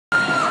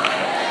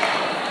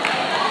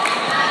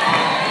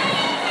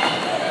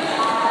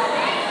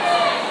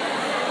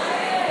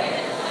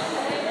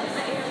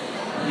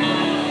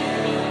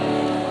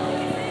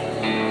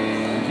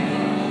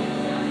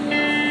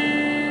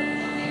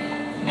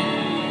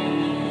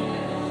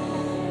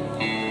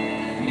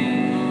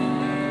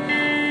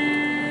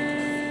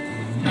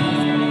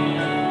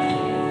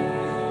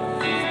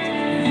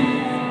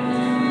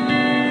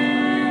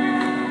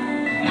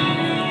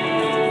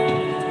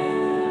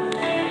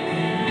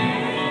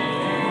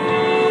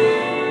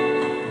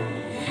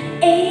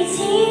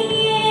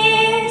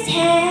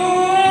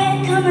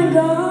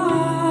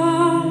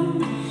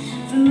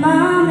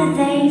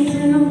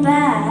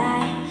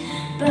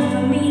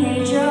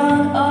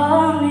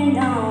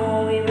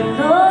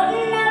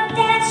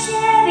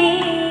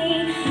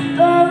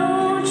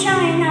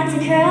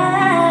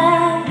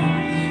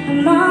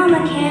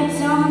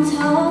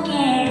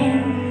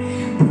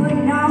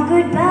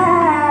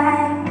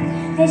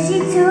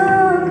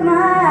took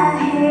my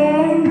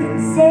hand and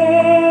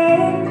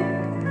said,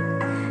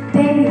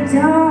 "Baby,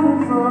 don't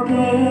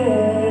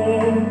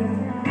forget,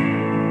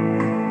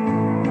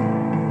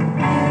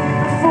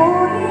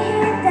 before you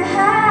hit the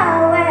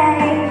highway,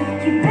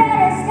 you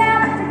better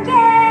stop the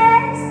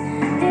gas.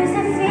 There's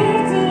a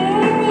 50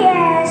 in the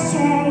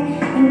ashtray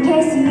in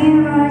case you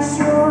run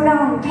short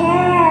on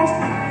cash.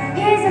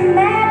 Here's a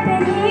map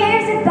and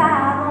here's a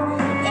Bible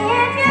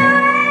if you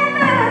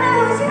ever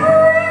lose your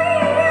way.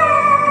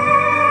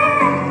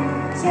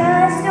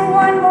 Just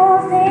one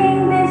more thing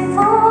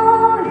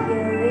before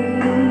you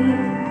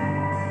leave.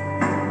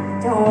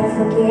 Don't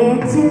forget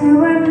to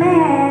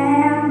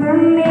remember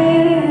me."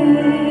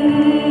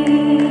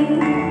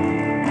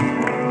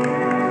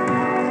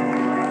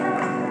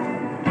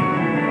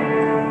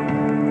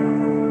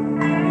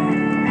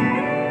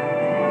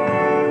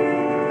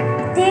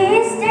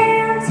 This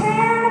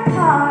downtown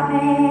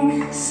apartment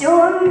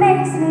sure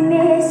makes me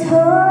miss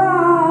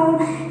home,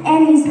 and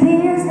these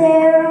bills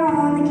there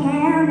on the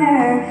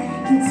counter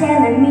keep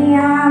telling me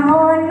I'm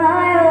on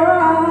my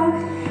own.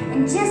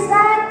 And just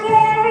like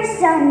every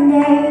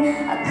Sunday,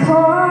 I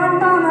called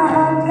Mama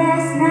up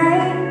last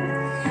night,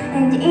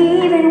 and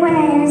even when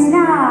it's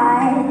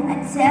not, I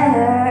tell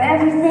her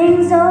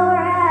everything's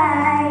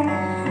alright.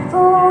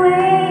 Before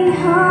we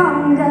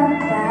hung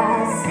up, I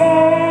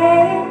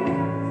said,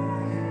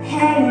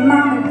 "Hey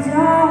Mama,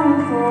 don't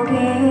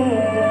forget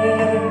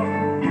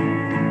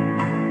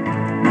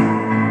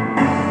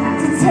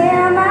to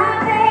tell my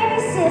baby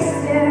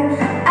sister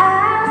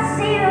I'll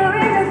see her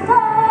in the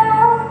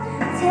fall.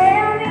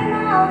 Tell me,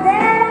 Mom,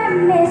 that I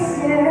miss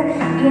her.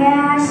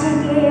 Yeah, I should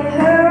give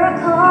her a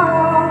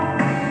call.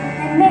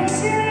 And make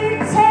sure you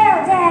tell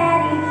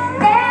Daddy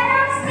that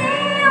I'm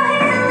still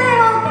his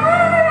little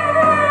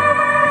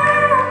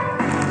girl.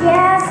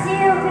 Yeah, I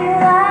still feel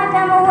like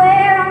I'm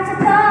where I'm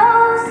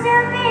supposed to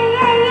be,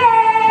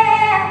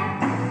 yeah.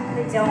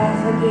 But don't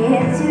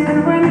forget to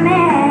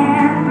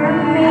remember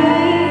me."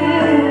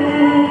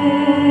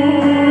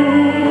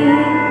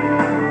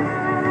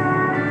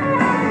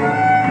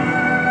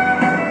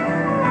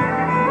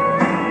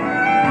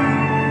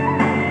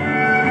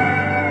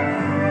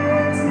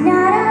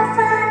 Tonight I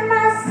find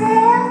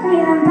myself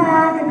kneeling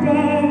by the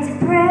bed to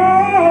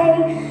pray.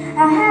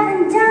 I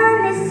haven't done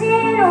this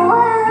in a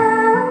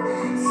while,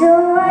 so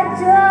I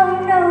don't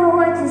know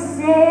what to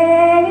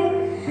say.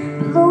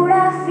 But Lord,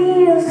 I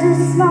feel so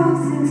small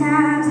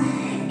sometimes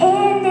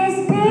in this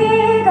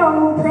big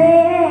old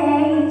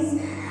place.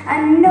 I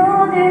know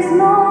there's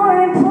more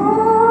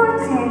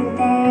important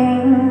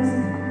things,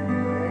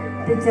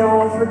 but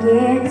don't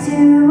forget to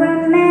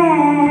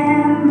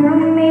remember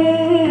me.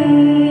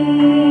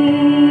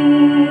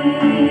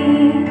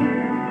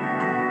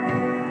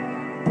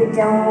 But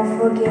don't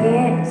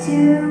forget to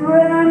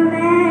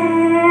remember